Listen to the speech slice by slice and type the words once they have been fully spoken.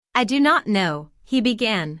I do not know, he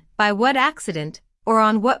began, by what accident, or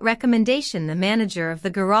on what recommendation the manager of the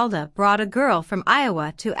Giralda brought a girl from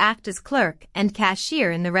Iowa to act as clerk and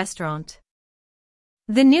cashier in the restaurant.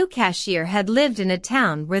 The new cashier had lived in a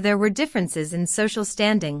town where there were differences in social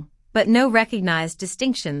standing, but no recognized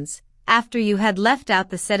distinctions, after you had left out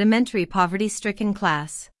the sedimentary poverty-stricken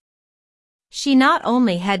class. She not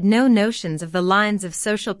only had no notions of the lines of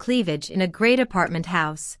social cleavage in a great apartment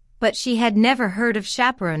house, but she had never heard of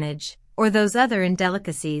chaperonage, or those other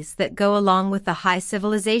indelicacies that go along with the high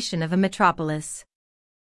civilization of a metropolis.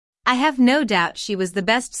 I have no doubt she was the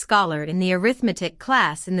best scholar in the arithmetic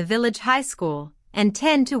class in the village high school, and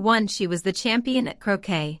 10-to-1 she was the champion at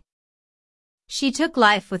croquet. She took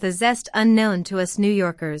life with a zest unknown to us New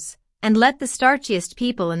Yorkers, and let the starchiest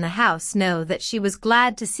people in the house know that she was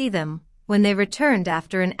glad to see them when they returned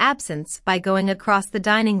after an absence by going across the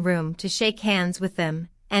dining room to shake hands with them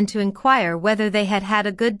and to inquire whether they had had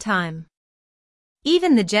a good time.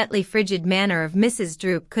 Even the gently frigid manner of Mrs.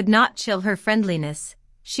 Droop could not chill her friendliness.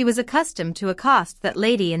 She was accustomed to accost that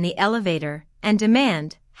lady in the elevator and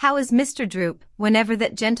demand, "How is Mr. Droop?" whenever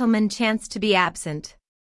that gentleman chanced to be absent.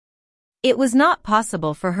 It was not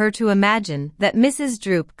possible for her to imagine that Mrs.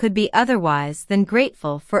 Droop could be otherwise than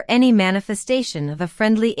grateful for any manifestation of a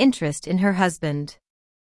friendly interest in her husband.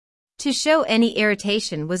 To show any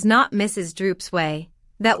irritation was not Mrs. Droop's way.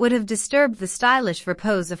 That would have disturbed the stylish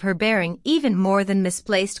repose of her bearing even more than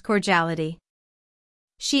misplaced cordiality.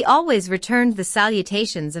 She always returned the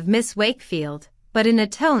salutations of Miss Wakefield, but in a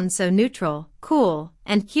tone so neutral, cool,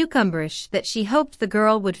 and cucumberish that she hoped the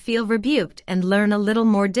girl would feel rebuked and learn a little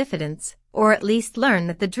more diffidence, or at least learn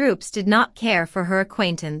that the Droops did not care for her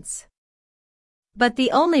acquaintance. But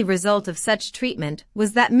the only result of such treatment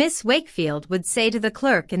was that Miss Wakefield would say to the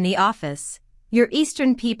clerk in the office, "Your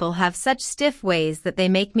Eastern people have such stiff ways that they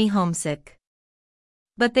make me homesick.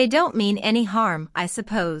 But they don't mean any harm, I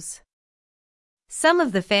suppose." Some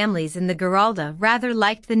of the families in the Giralda rather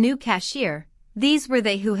liked the new cashier. These were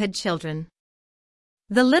they who had children.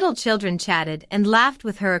 The little children chatted and laughed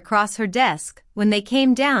with her across her desk when they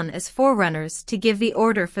came down as forerunners to give the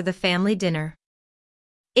order for the family dinner.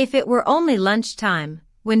 If it were only lunch time,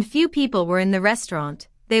 when few people were in the restaurant,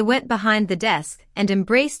 they went behind the desk and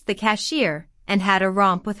embraced the cashier and had a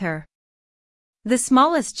romp with her. The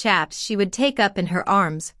smallest chaps she would take up in her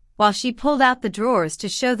arms, while she pulled out the drawers to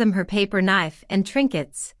show them her paper knife and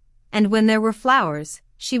trinkets, and when there were flowers,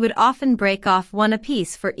 she would often break off one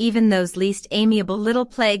apiece for even those least amiable little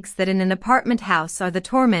plagues that in an apartment house are the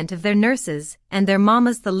torment of their nurses and their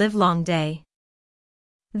mammas the livelong day.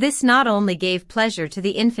 This not only gave pleasure to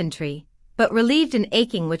the infantry, but relieved an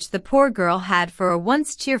aching which the poor girl had for a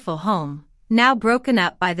once cheerful home, now broken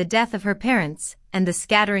up by the death of her parents and the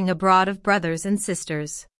scattering abroad of brothers and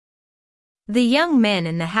sisters. The young men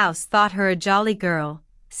in the house thought her a jolly girl,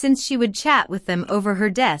 since she would chat with them over her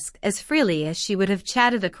desk as freely as she would have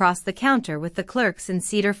chatted across the counter with the clerks in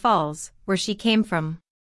Cedar Falls, where she came from.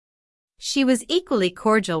 She was equally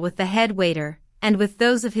cordial with the head waiter, and with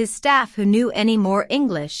those of his staff who knew any more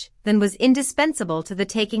English than was indispensable to the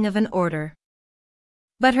taking of an order.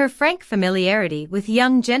 But her frank familiarity with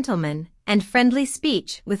young gentlemen and friendly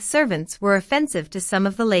speech with servants were offensive to some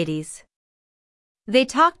of the ladies. They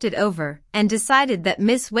talked it over and decided that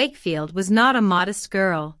Miss Wakefield was not a modest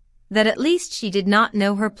girl, that at least she did not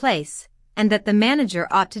know her place, and that the manager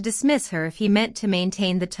ought to dismiss her if he meant to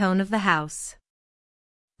maintain the tone of the house.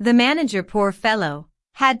 The manager, poor fellow,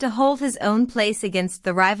 had to hold his own place against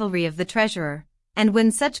the rivalry of the treasurer, and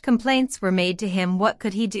when such complaints were made to him, what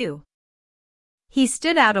could he do? He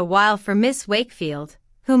stood out a while for Miss Wakefield,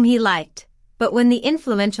 whom he liked, but when the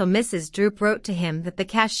influential Mrs. Droop wrote to him that the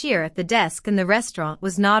cashier at the desk in the restaurant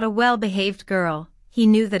was not a well-behaved girl, he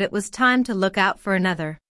knew that it was time to look out for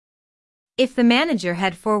another. If the manager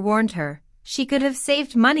had forewarned her, she could have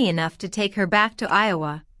saved money enough to take her back to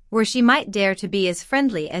Iowa, where she might dare to be as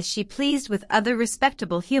friendly as she pleased with other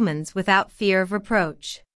respectable humans without fear of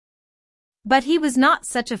reproach. But he was not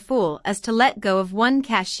such a fool as to let go of one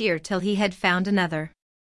cashier till he had found another.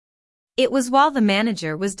 It was while the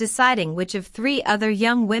manager was deciding which of 3 other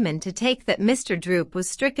young women to take that Mr. Droop was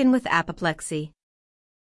stricken with apoplexy.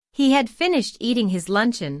 He had finished eating his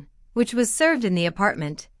luncheon, which was served in the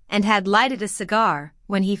apartment, and had lighted a cigar,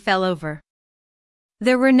 when he fell over.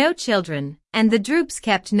 There were no children, and the Droops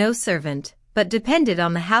kept no servant, but depended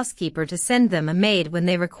on the housekeeper to send them a maid when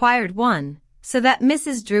they required one, so that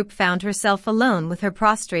Mrs. Droop found herself alone with her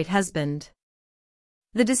prostrate husband.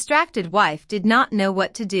 The distracted wife did not know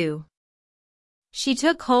what to do. She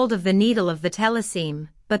took hold of the needle of the teleseam,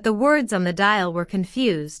 but the words on the dial were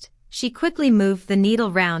confused, she quickly moved the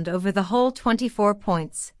needle round over the whole 24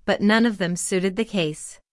 points, but none of them suited the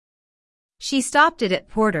case. She stopped it at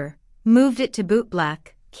Porter, moved it to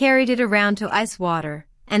Bootblack, carried it around to Icewater,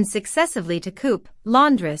 and successively to Coop,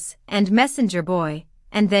 Laundress, and Messenger Boy,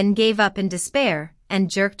 and then gave up in despair, and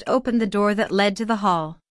jerked open the door that led to the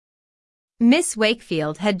hall. Miss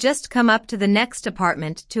Wakefield had just come up to the next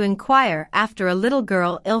apartment to inquire after a little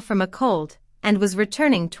girl ill from a cold, and was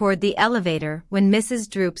returning toward the elevator when Mrs.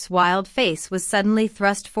 Droop's wild face was suddenly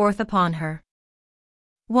thrust forth upon her.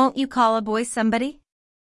 "Won't you call a boy, somebody?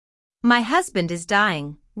 My husband is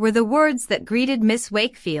dying," were the words that greeted Miss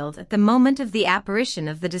Wakefield at the moment of the apparition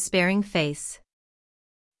of the despairing face.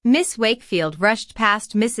 Miss Wakefield rushed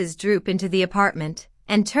past Mrs. Droop into the apartment,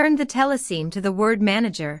 and turned the teleceive to the word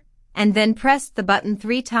manager, and then pressed the button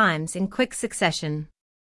 3 times in quick succession.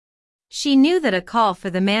 She knew that a call for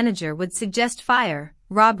the manager would suggest fire,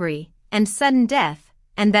 robbery, and sudden death,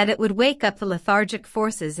 and that it would wake up the lethargic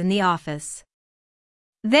forces in the office.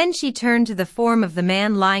 Then she turned to the form of the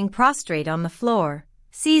man lying prostrate on the floor,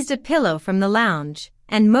 seized a pillow from the lounge,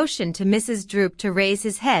 and motioned to Mrs. Droop to raise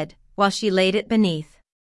his head while she laid it beneath.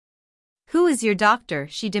 "Who is your doctor?"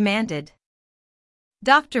 she demanded.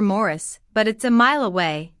 "Dr. Morris, but it's a mile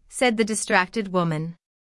away," said the distracted woman.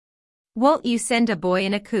 "Won't you send a boy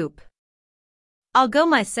in a coupe?" "I'll go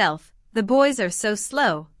myself, the boys are so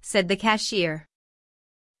slow," said the cashier.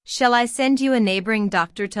 "Shall I send you a neighboring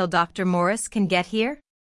doctor till Dr. Morris can get here?"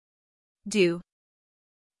 "Do,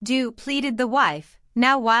 pleaded the wife,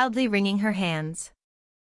 now wildly wringing her hands.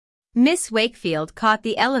 Miss Wakefield caught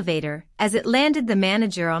the elevator as it landed the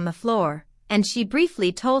manager on the floor, and she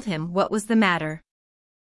briefly told him what was the matter.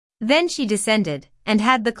 Then she descended, and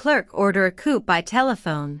had the clerk order a coupe by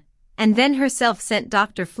telephone, and then herself sent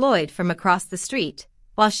Dr. Floyd from across the street,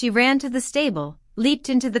 while she ran to the stable, leaped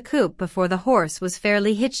into the coupe before the horse was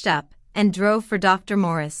fairly hitched up, and drove for Dr.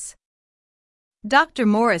 Morris. Dr.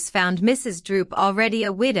 Morris found Mrs. Droop already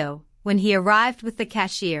a widow when he arrived with the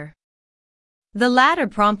cashier. The latter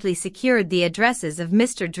promptly secured the addresses of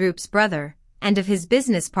Mr. Droop's brother, and of his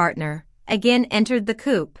business partner, again entered the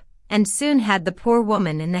coupe, and soon had the poor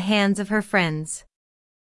woman in the hands of her friends.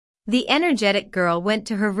 The energetic girl went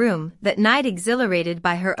to her room that night exhilarated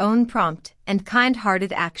by her own prompt and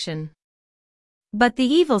kind-hearted action. But the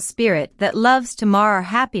evil spirit that loves to mar our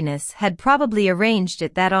happiness had probably arranged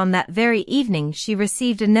it that on that very evening she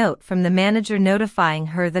received a note from the manager notifying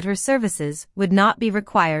her that her services would not be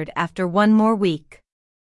required after 1 more week.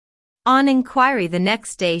 On inquiry the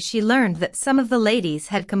next day she learned that some of the ladies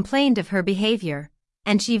had complained of her behavior,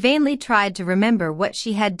 and she vainly tried to remember what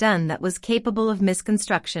she had done that was capable of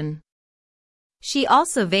misconstruction. She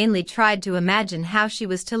also vainly tried to imagine how she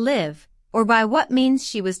was to live, or by what means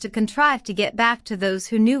she was to contrive to get back to those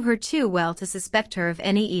who knew her too well to suspect her of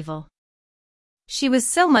any evil. She was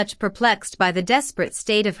so much perplexed by the desperate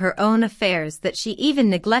state of her own affairs that she even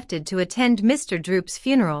neglected to attend Mr. Droop's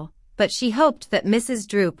funeral, but she hoped that Mrs.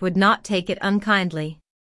 Droop would not take it unkindly.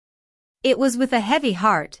 It was with a heavy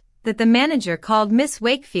heart that the manager called Miss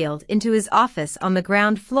Wakefield into his office on the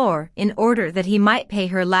ground floor in order that he might pay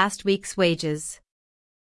her last week's wages.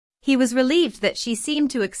 He was relieved that she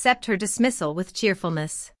seemed to accept her dismissal with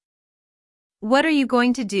cheerfulness. "What are you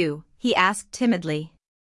going to do?" he asked timidly.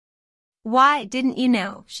 "Why, didn't you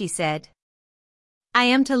know?" she said. "I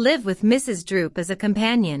am to live with Mrs. Droop as a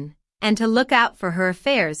companion, and to look out for her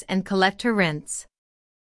affairs and collect her rents.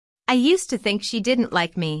 I used to think she didn't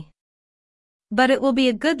like me. But it will be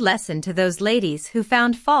a good lesson to those ladies who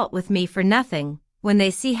found fault with me for nothing, when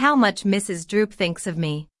they see how much Mrs. Droop thinks of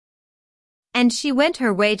me." And she went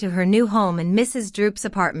her way to her new home in Mrs. Droop's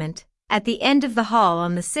apartment, at the end of the hall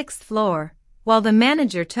on the 6th floor, while the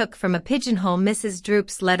manager took from a pigeonhole Mrs.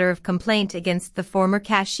 Droop's letter of complaint against the former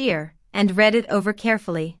cashier, and read it over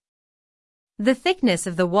carefully. The thickness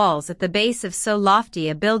of the walls at the base of so lofty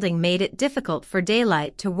a building made it difficult for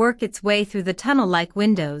daylight to work its way through the tunnel-like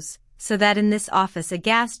windows, so that in this office a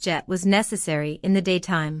gas jet was necessary in the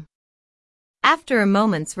daytime. After a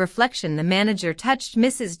moment's reflection the manager touched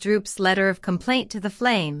Mrs. Droop's letter of complaint to the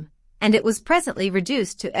flame, and it was presently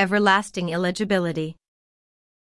reduced to everlasting illegibility.